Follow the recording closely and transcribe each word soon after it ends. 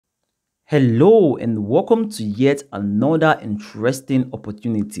Hello and welcome to yet another interesting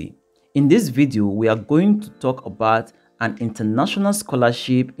opportunity. In this video, we are going to talk about an international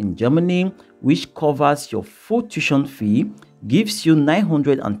scholarship in Germany which covers your full tuition fee, gives you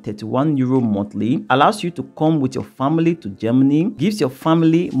 €931 monthly, allows you to come with your family to Germany, gives your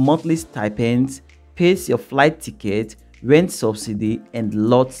family monthly stipends, pays your flight ticket, rent subsidy, and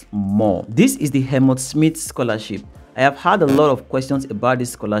lots more. This is the Helmut Schmidt Scholarship. I have had a lot of questions about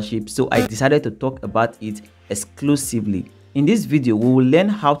this scholarship, so I decided to talk about it exclusively. In this video, we will learn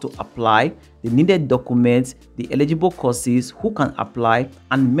how to apply, the needed documents, the eligible courses, who can apply,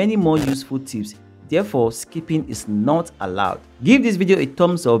 and many more useful tips. Therefore, skipping is not allowed. Give this video a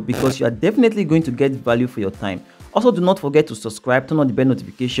thumbs up because you are definitely going to get value for your time. Also, do not forget to subscribe, turn on the bell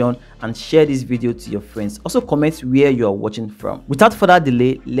notification, and share this video to your friends. Also, comment where you are watching from. Without further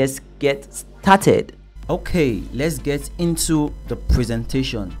delay, let's get started. Okay, let's get into the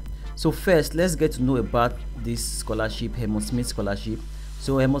presentation. So first, let's get to know about this scholarship, Helmut Schmidt Scholarship.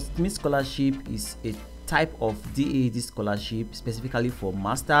 So Helmut Schmidt Scholarship is a type of DAAD scholarship specifically for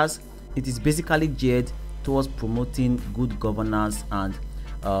masters. It is basically geared towards promoting good governance and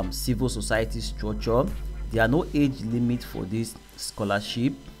civil society structure. There are no age limit for this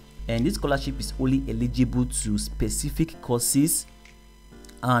scholarship, and this scholarship is only eligible to specific courses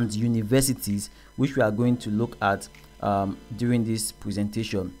and universities, which we are going to look at during this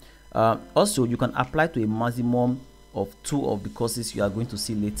presentation. Also, you can apply to a maximum of 2 of the courses you are going to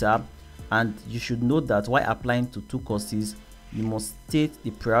see later, and you should know that while applying to 2 courses, you must state the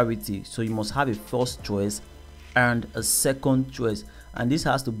priority. So you must have a first choice and a second choice, and this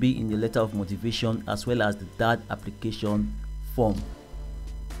has to be in the letter of motivation as well as the third application form.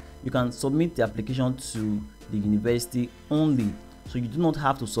 You can submit the application to the university only, so you do not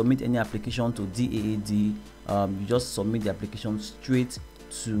have to submit any application to DAAD. You just submit the application straight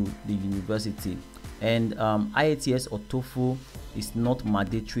to the university. And IELTS or TOEFL is not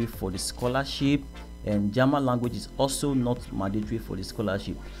mandatory for the scholarship, and German language is also not mandatory for the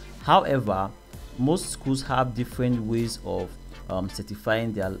scholarship. However, most schools have different ways of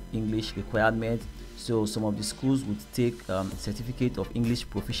certifying their English requirements. So some of the schools would take certificate of English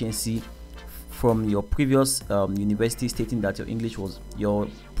proficiency from your previous university, stating that your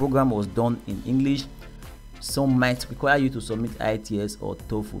program was done in English. Some might require you to submit IELTS or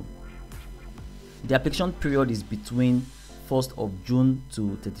TOEFL. The application period is between 1st of June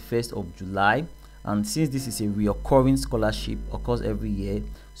to 31st of July, and since this is a recurring scholarship, occurs every year,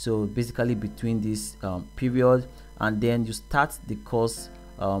 so basically between this period, and then you start the course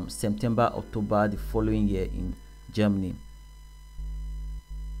September, October the following year in Germany.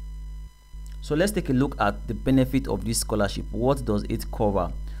 So let's take a look at the benefit of this scholarship. What does it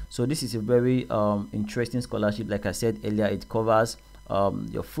cover? So this is a very interesting scholarship. Like I said earlier, it covers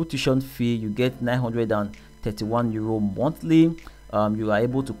your full tuition fee. You get €931 monthly. You are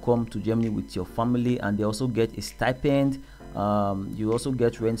able to come to Germany with your family, and they also get a stipend. You also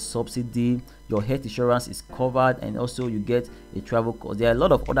get rent subsidy. Your health insurance is covered, and also you get a travel cost. There are a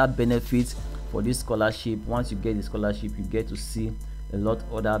lot of other benefits for this scholarship. Once you get the scholarship, you get to see a lot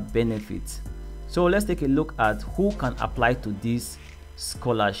of other benefits. So let's take a look at who can apply to this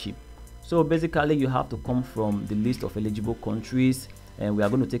scholarship. So basically, you have to come from the list of eligible countries, and we are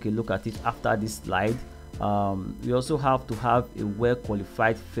going to take a look at it after this slide. We also have to have a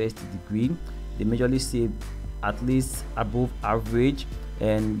well-qualified first degree. They majorly say at least above average,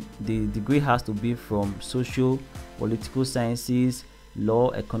 and the degree has to be from social, political sciences,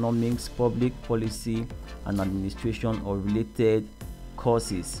 law, economics, public policy, and administration or related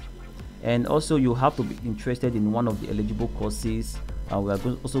courses. And also, you have to be interested in one of the eligible courses. We are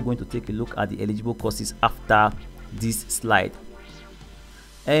also going to take a look at the eligible courses after this slide.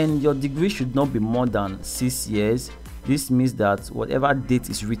 And your degree should not be more than 6 years. This means that whatever date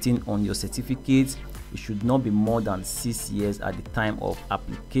is written on your certificate, it should not be more than 6 years at the time of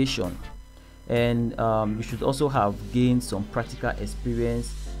application. And you should also have gained some practical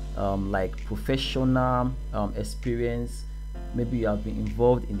experience, like professional experience. Maybe you have been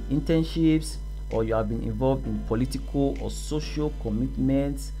involved in internships, or you have been involved in political or social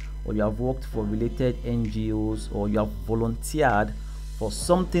commitments, or you have worked for related NGOs, or you have volunteered for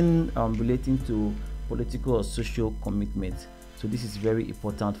something relating to political or social commitment. So this is very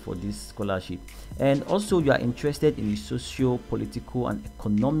important for this scholarship. And also, you are interested in the social, political, and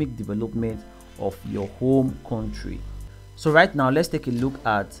economic development of your home country. So right now, let's take a look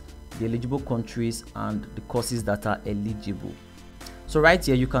at the eligible countries and the courses that are eligible. So right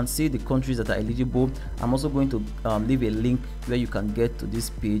here, you can see the countries that are eligible. I'm also going to leave a link where you can get to this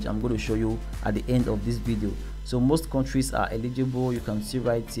page. I'm going to show you at the end of this video. So most countries are eligible. You can see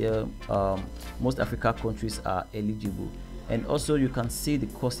right here, most Africa countries are eligible. And also you can see the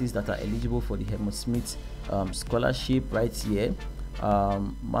courses that are eligible for the Helmut Schmidt Scholarship right here.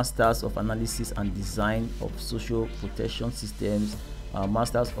 Masters of Analysis and Design of Social Protection Systems,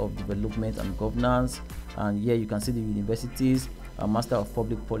 Masters of Development and Governance, and here you can see the universities, Master of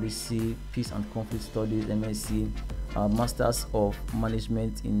Public Policy, Peace and Conflict Studies, MSc, Masters of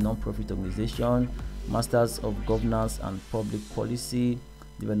Management in Non-Profit Organization, Masters of Governance and Public Policy,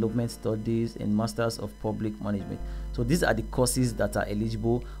 Development Studies, and Masters of Public Management. So these are the courses that are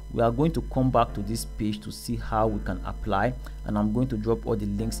eligible. We are going to come back to this page to see how we can apply, and I'm going to drop all the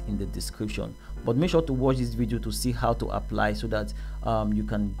links in the description. But make sure to watch this video to see how to apply, so that you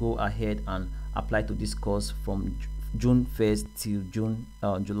can go ahead and apply to this course from June 1st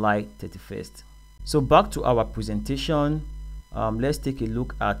till July 31st. So back to our presentation. Let's take a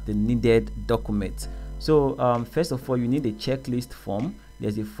look at the needed documents. So first of all, you need a checklist form.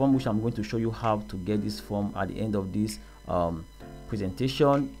 There's a form which I'm going to show you how to get this form at the end of this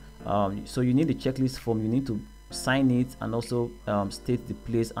presentation. So you need a checklist form. You need to sign it and also state the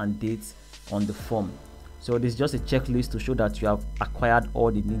place and dates on the form. So this is just a checklist to show that you have acquired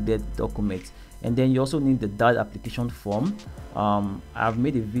all the needed documents. And then you also need the DAD application form. I've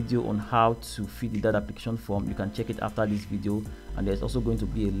made a video on how to fill the DAD application form. You can check it after this video, and there's also going to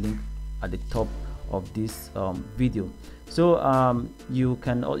be a link at the top of this video. So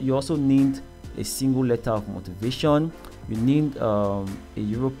you also need a single letter of motivation. You need a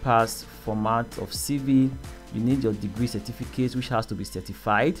Europass format of CV. You need your degree certificate, which has to be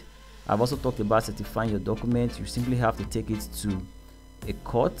certified. I've also talked about certifying your document. You simply have to take it to a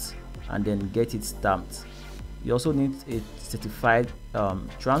court and then get it stamped. You also need a certified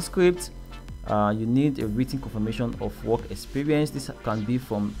transcript. You need a written confirmation of work experience. This can be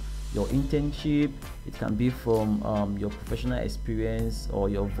from your internship, it can be from your professional experience or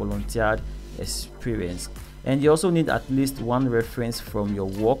your volunteered experience. And you also need at least one reference from your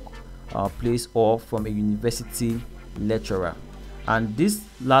work place or from a university lecturer. And these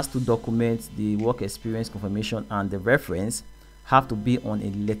last two documents, the work experience confirmation and the reference, have to be on a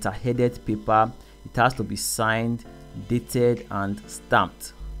letter-headed paper. It has to be signed, dated, and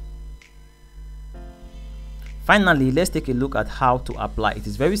stamped. Finally, let's take a look at how to apply. It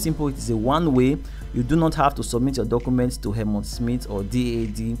is very simple. It is a one-way. You do not have to submit your documents to Helmut Schmidt or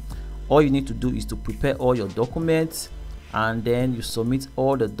DAD. All you need to do is to prepare all your documents, and then you submit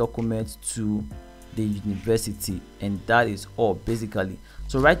all the documents to the university, and that is all basically.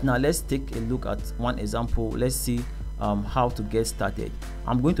 So right now, let's take a look at one example. Let's see how to get started.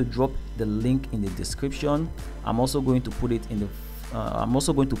 I'm going to drop the link in the description. I'm also going to put it in the I'm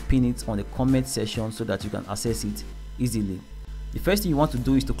also going to pin it on the comment section so that you can access it easily. The first thing you want to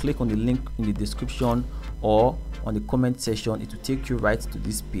do is to click on the link in the description or on the comment section. It will take you right to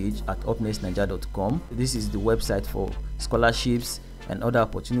this page at upnextnigeria.com. This is the website for scholarships and other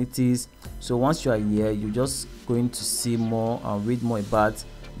opportunities. So once you are here, you're just going to see more and read more about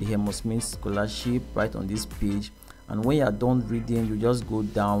the Helmut Schmidt Scholarship right on this page. And when you are done reading, you just go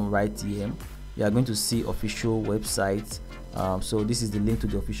down right here. You are going to see official website. So this is the link to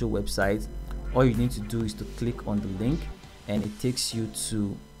the official website. All you need to do is to click on the link, and it takes you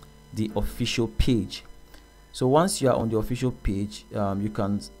to the official page. So once you are on the official page, you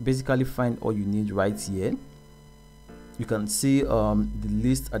can basically find all you need right here. You can see the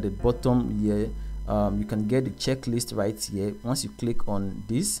list at the bottom here. You can get the checklist right here. Once you click on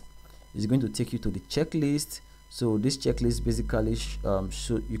this, it's going to take you to the checklist. So this checklist basically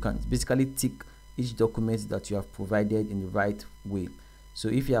you can basically tick each document that you have provided in the right way. So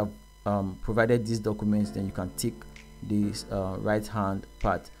if you have provided these documents, then you can tick this right hand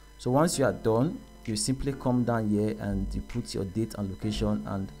part. So once you are done, you simply come down here and you put your date and location,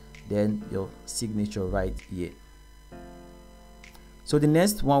 and then your signature right here. So the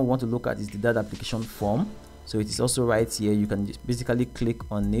next one we want to look at is the DAD application form. So it is also right here. You can just basically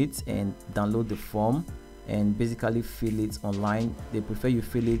click on it and download the form and basically fill it online. They prefer you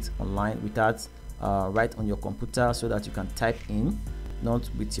fill it online without right on your computer, so that you can type in, not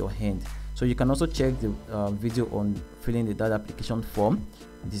with your hand. So you can also check the video on filling the DAD application form.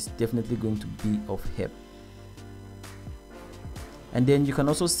 It is definitely going to be of help. And then you can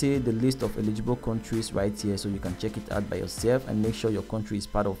also see the list of eligible countries right here, so you can check it out by yourself and make sure your country is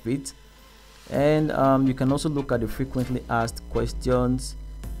part of it. And you can also look at the frequently asked questions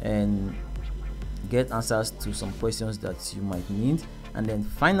and get answers to some questions that you might need. And then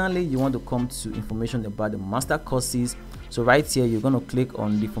finally, you want to come to information about the master courses. So right here, you're going to click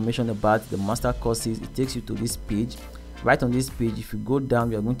on the information about the master courses. It takes you to this page, Right on this page, if you go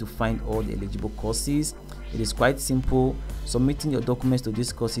down, you are going to find all the eligible courses. It is quite simple. Submitting your documents to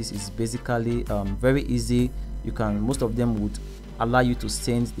these courses is basically very easy. Most of them would allow you to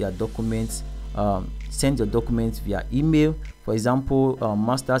send their documents, send your documents via email. For example,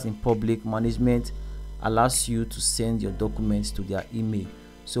 Masters in Public Management allows you to send your documents to their email.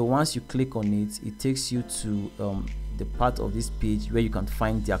 So once you click on it, it takes you to the part of this page where you can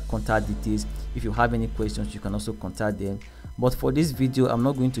find their contact details. If you have any questions, you can also contact them. But for this video, I'm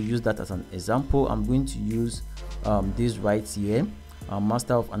not going to use that as an example. I'm going to use this right here,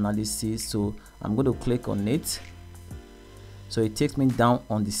 Master of Analysis. So I'm going to click on it. So it takes me down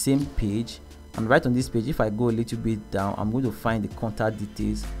on the same page, and right on this page, if I go a little bit down, I'm going to find the contact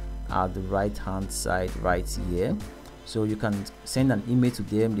details at the right hand side right here. So you can send an email to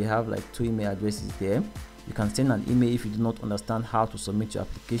them. They have like 2 email addresses there. You can send an email if you do not understand how to submit your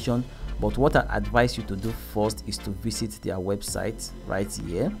application. But what I advise you to do first is to visit their website right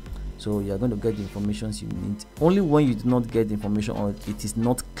here. So you're going to get the information you need. Only when you do not get the information or it is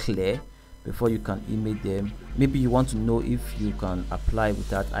not clear before you can email them. Maybe you want to know if you can apply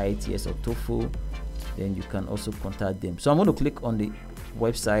without IELTS or TOEFL, then you can also contact them. So I'm going to click on the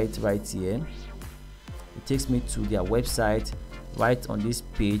website right here. It takes me to their website. Right on this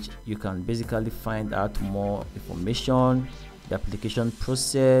page, you can basically find out more information, the application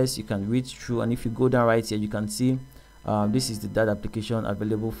process. You can read through, and if you go down right here, you can see this is the data application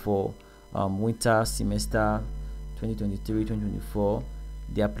available for winter semester 2023-2024.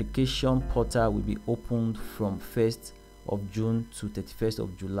 The application portal will be opened from 1st of June to 31st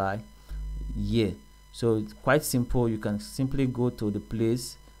of July. So it's quite simple. You can simply go to the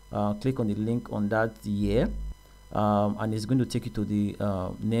place, click on the link on that year, and it's going to take you to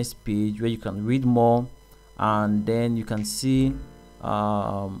the next page where you can read more, and then you can see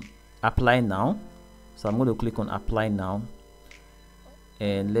apply now. So I'm going to click on apply now,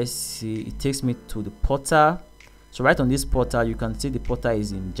 and let's see, it takes me to the portal. So right on this portal, you can see the portal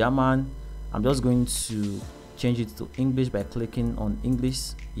is in German. I'm just going to change it to English by clicking on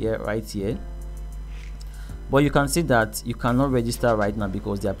English here, right here. But you can see that you cannot register right now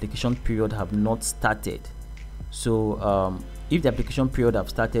because the application period have not started. So if the application period have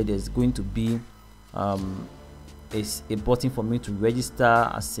started, there's going to be a button for me to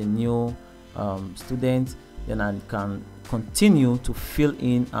register as a new student. Then I can continue to fill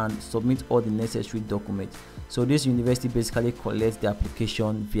in and submit all the necessary documents. So this university basically collects the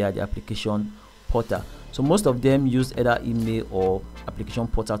application via the application portal. So most of them use either email or application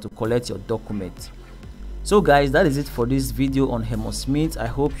portal to collect your documents. So guys, that is it for this video on Helmut Schmidt. I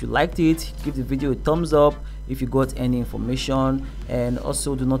hope you liked it. Give the video a thumbs up if you got any information, and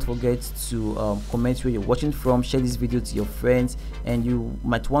also do not forget to comment where you're watching from. Share this video to your friends, and you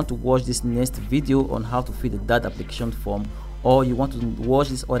might want to watch this next video on how to fill the DAT application form, or you want to watch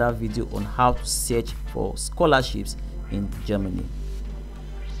this other video on how to search for scholarships in Germany.